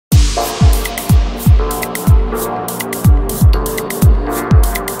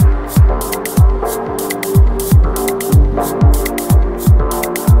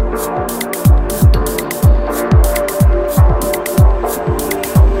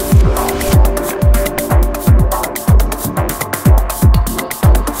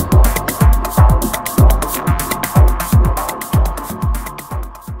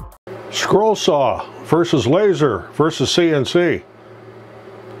Scrollsaw versus laser versus CNC.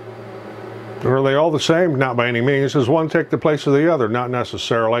 Are they all the same? Not by any means. Does one take the place of the other? Not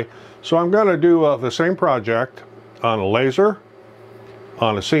necessarily. So I'm going to do the same project on a laser,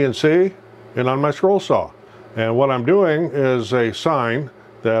 on a CNC, and on my Scrollsaw. And what I'm doing is a sign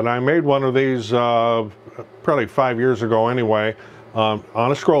that I made one of these probably 5 years ago anyway, on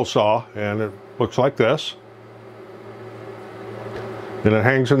a Scrollsaw, and it looks like this. And it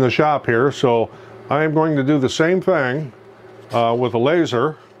hangs in the shop here, so I am going to do the same thing with a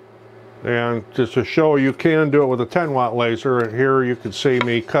laser. And just to show you can do it with a 10-watt laser, and here you can see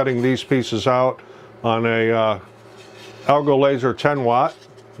me cutting these pieces out on a Algo Laser 10-watt,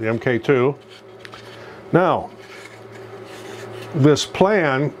 the MK2. Now, this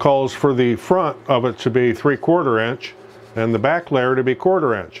plan calls for the front of it to be 3/4 inch and the back layer to be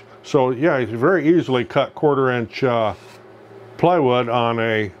 1/4 inch. So yeah, you can very easily cut 1/4 inch plywood on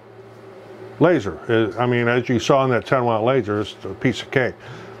a laser. I mean, as you saw in that 10-watt laser, it's a piece of cake.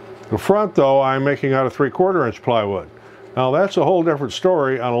 The front, though, I'm making out of 3/4 inch plywood. Now that's a whole different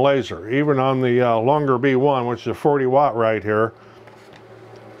story on a laser. Even on the longer B1, which is a 40-watt right here,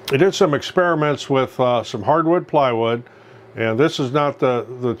 I did some experiments with some hardwood plywood, and this is not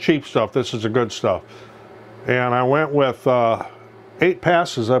the cheap stuff, this is the good stuff. And I went with 8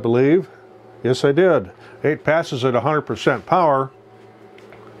 passes, I believe. Yes, I did. 8 passes at 100% power.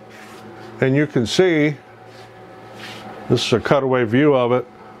 And you can see, this is a cutaway view of it,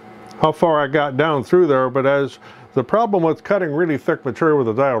 how far I got down through there. But as the problem with cutting really thick material with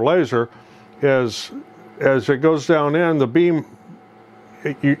a diode laser is, as it goes down in, the beam,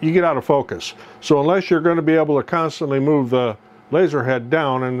 you get out of focus. So unless you're going to be able to constantly move the laser head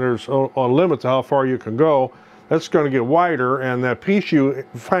down, and there's a limit to how far you can go, that's going to get wider, and that piece you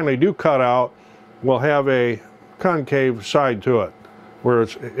finally do cut out will have a concave side to it, where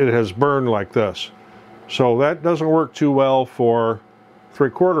it has burned like this. So that doesn't work too well for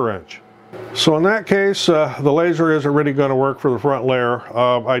 3/4 inch. So in that case, the laser isn't really going to work for the front layer.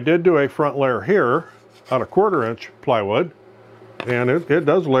 I did do a front layer here out of 1/4 inch plywood, and it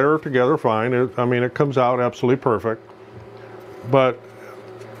does layer together fine. I mean, it comes out absolutely perfect, but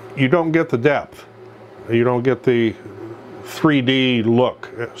you don't get the depth. You don't get the 3D look,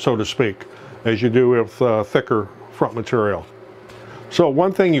 so to speak, as you do with thicker front material. So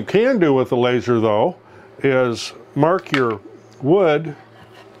one thing you can do with the laser, though, is mark your wood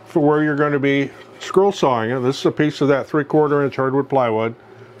for where you're going to be scroll sawing it. This is a piece of that 3/4 inch hardwood plywood.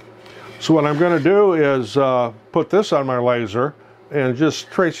 So what I'm going to do is put this on my laser and just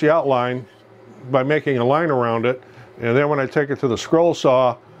trace the outline by making a line around it. And then when I take it to the scroll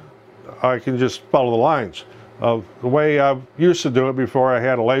saw, I can just follow the lines. The way I used to do it before I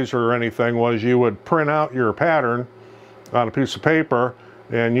had a laser or anything was you would print out your pattern on a piece of paper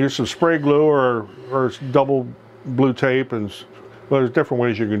and use some spray glue or double blue tape, and well, there's different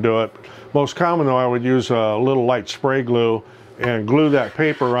ways you can do it. Most common, though, I would use a little light spray glue and glue that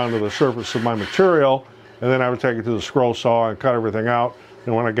paper onto the surface of my material, and then I would take it to the scroll saw and cut everything out,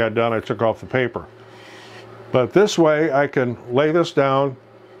 and when I got done I took off the paper. But this way I can lay this down,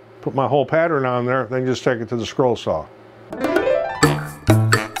 put my whole pattern on there, then just take it to the scroll saw.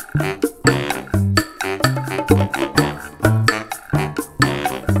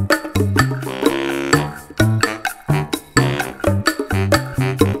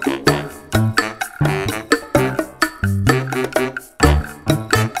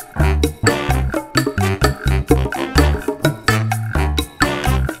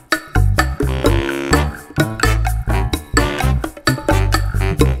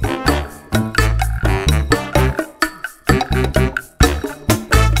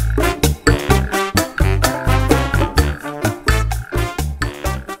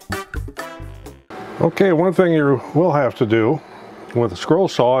 Okay, one thing you will have to do with a scroll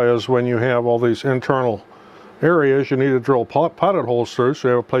saw is when you have all these internal areas, you need to drill potted holes through so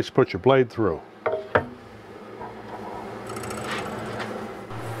you have a place to put your blade through.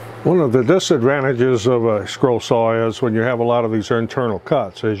 One of the disadvantages of a scroll saw is when you have a lot of these internal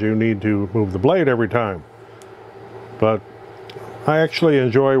cuts, as you need to move the blade every time. But I actually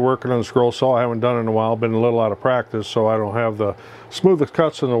enjoy working on the scroll saw. I haven't done it in a while, been a little out of practice, so I don't have the smoothest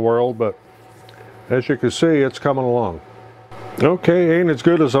cuts in the world, but as you can see, it's coming along. Okay, ain't as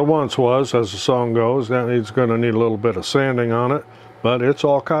good as I once was, as the song goes. That needs going to need a little bit of sanding on it, but it's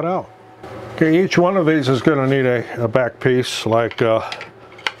all cut out. Okay, each one of these is going to need a back piece like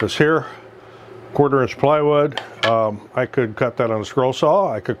this here, 1/4 inch plywood. I could cut that on a scroll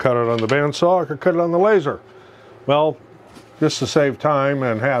saw, I could cut it on the bandsaw, I could cut it on the laser. Well, just to save time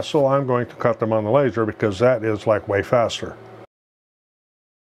and hassle, I'm going to cut them on the laser because that is like way faster.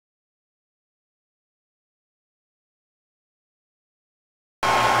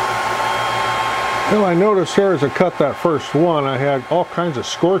 Well, I noticed here as I cut that first one, I had all kinds of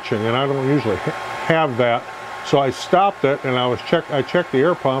scorching, and I don't usually have that. So I stopped it, and I checked the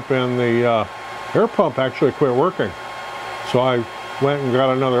air pump, and the air pump actually quit working. So I went and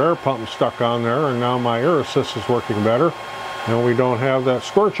got another air pump and stuck on there, and now my air assist is working better, and we don't have that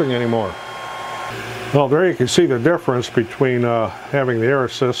scorching anymore. Well, there you can see the difference between having the air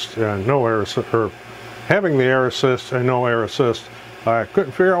assist and no air assist, or having the air assist and no air assist. I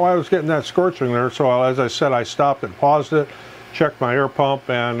couldn't figure out why I was getting that scorching there, so as I said, I stopped it, paused it, checked my air pump,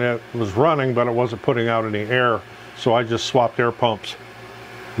 and it was running, but it wasn't putting out any air, so I just swapped air pumps.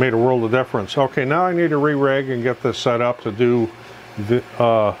 Made a world of difference. Okay, now I need to re-rig and get this set up to do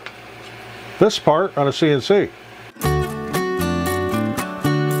this part on a CNC.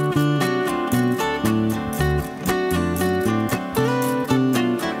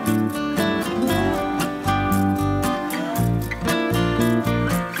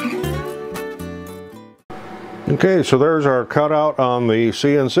 Okay, so there's our cutout on the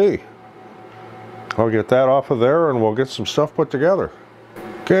CNC. I'll get that off of there and we'll get some stuff put together.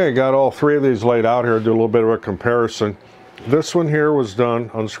 Okay, got all three of these laid out here, do a little bit of a comparison. This one here was done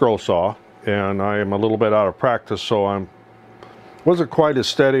on Scrollsaw, and I am a little bit out of practice, so wasn't quite as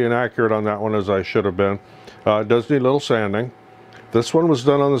steady and accurate on that one as I should have been. It does need a little sanding. This one was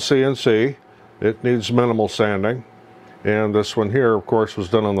done on the CNC. It needs minimal sanding. And this one here, of course, was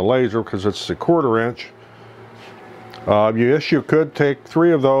done on the laser because it's a 1/4 inch. Yes, you could take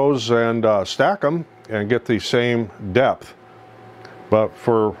 3 of those and stack them and get the same depth. But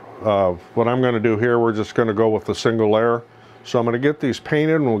for what I'm going to do here, we're just going to go with the single layer. So I'm going to get these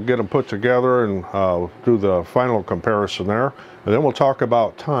painted and we'll get them put together and do the final comparison there. And then we'll talk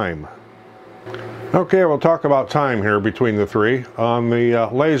about time. Okay, we'll talk about time here between the 3. On the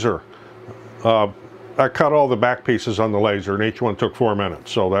laser, I cut all the back pieces on the laser and each one took 4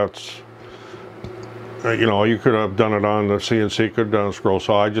 minutes. So that's, you know, you could have done it on the CNC, could have done a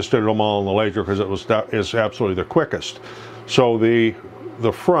Scrollsaw. I just did them all on the laser because that is absolutely the quickest. So the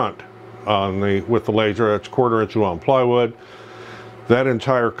front on with the laser, that's 1/4 inch long plywood. That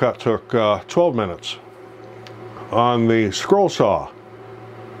entire cut took 12 minutes. On the Scrollsaw,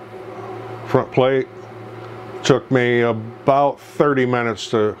 front plate took me about 30 minutes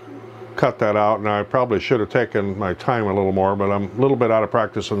to cut that out, and I probably should have taken my time a little more, but I'm a little bit out of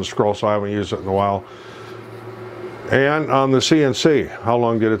practice on the Scrollsaw. I haven't used it in a while. And on the CNC, how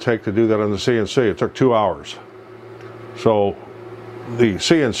long did it take to do that on the CNC? It took 2 hours. So the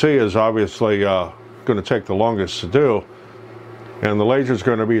CNC is obviously going to take the longest to do, and the laser is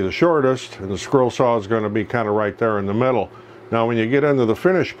going to be the shortest, and the Scrollsaw is going to be kind of right there in the middle. Now when you get into the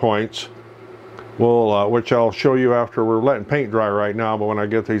finish points, which I'll show you after we're letting paint dry right now, but when I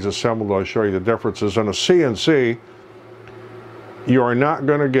get these assembled I'll show you the differences. On a CNC, you are not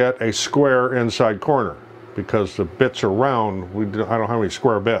going to get a square inside corner because the bits are round. I don't have any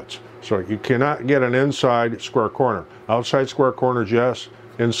square bits. So you cannot get an inside square corner. Outside square corners, yes.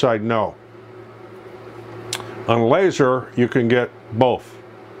 Inside, no. On a laser, you can get both.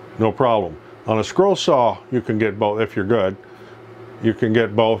 No problem. On a Scrollsaw, you can get both if you're good. You can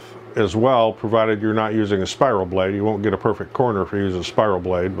get both as well, provided you're not using a spiral blade. You won't get a perfect corner if you use a spiral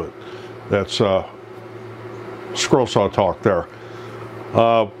blade, but that's Scrollsaw talk there.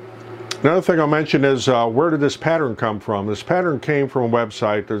 Another thing I'll mention is where did this pattern come from? This pattern came from a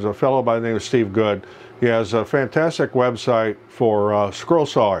website. There's a fellow by the name of Steve Good. He has a fantastic website for scroll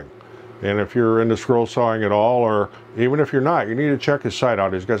sawing. And if you're into scroll sawing at all, or even if you're not, you need to check his site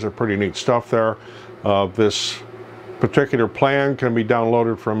out. He's got some pretty neat stuff there. This particular plan can be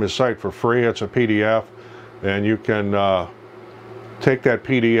downloaded from his site for free. It's a PDF, and you can take that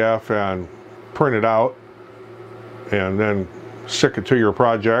PDF and print it out and then stick it to your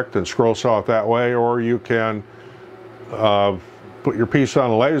project and scroll saw it that way, or you can put your piece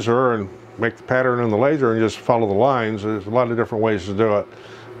on a laser and make the pattern in the laser and just follow the lines. There's a lot of different ways to do it,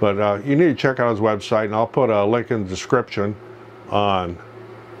 but you need to check out his website, and I'll put a link in the description on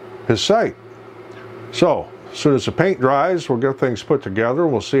his site. So as soon as the paint dries, we'll get things put together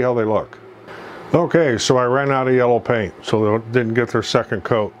and we'll see how they look. Okay, so I ran out of yellow paint, so they didn't get their second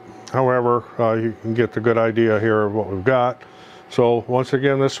coat. However, you can get the good idea here of what we've got. So once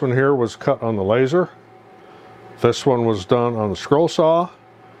again, this one here was cut on the laser. This one was done on the Scrollsaw.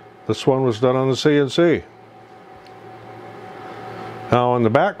 This one was done on the CNC. Now in the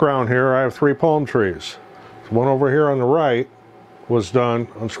background here, I have 3 palm trees. One over here on the right was done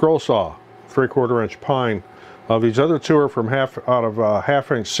on Scrollsaw, 3/4 inch pine. These other 2 are from out of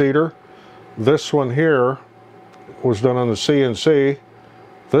 1/2 inch cedar. This one here was done on the CNC.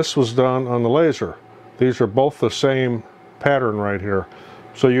 This was done on the laser. These are both the same pattern right here.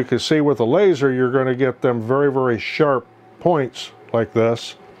 So you can see with a laser, you're going to get them very, very sharp points like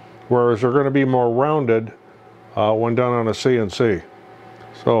this, whereas they're going to be more rounded when done on a CNC.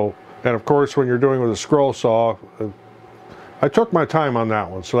 So, and of course, when you're doing with a scroll saw, I took my time on that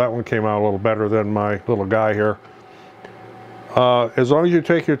one, so that one came out a little better than my little guy here. As long as you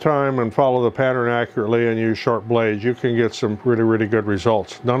take your time and follow the pattern accurately and use sharp blades, you can get some really, really good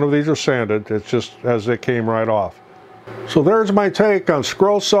results. None of these are sanded, it's just as they came right off. So there's my take on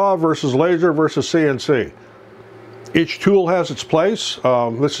scroll saw versus laser versus CNC. Each tool has its place.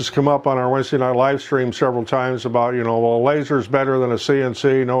 This has come up on our Wednesday night live stream several times about, you know, well, a laser is better than a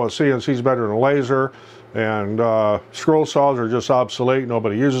CNC. No, a CNC is better than a laser. And scroll saws are just obsolete.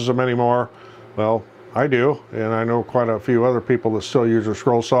 Nobody uses them anymore. Well, I do, and I know quite a few other people that still use their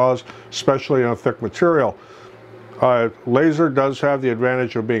scroll saws, especially on thick material. Laser does have the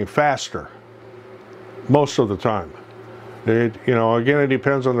advantage of being faster most of the time. You know, again, it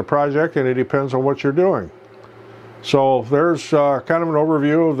depends on the project and it depends on what you're doing. So there's kind of an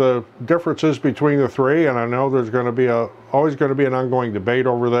overview of the differences between the three, and I know there's going to be always going to be an ongoing debate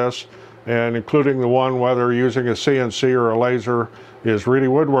over this, and including the one whether using a CNC or a laser is really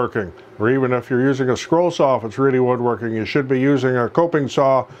woodworking, or even if you're using a scroll saw, if it's really woodworking, you should be using a coping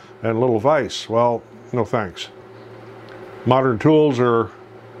saw and a little vise. Well, no thanks. Modern tools are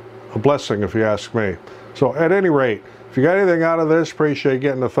a blessing if you ask me. So at any rate, if you got anything out of this, appreciate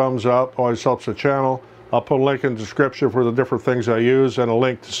getting a thumbs up, always helps the channel. I'll put a link in the description for the different things I use and a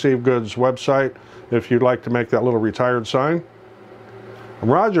link to Steve Good's website if you'd like to make that little retired sign. I'm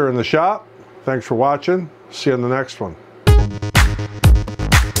Roger in the shop. Thanks for watching. See you in the next one.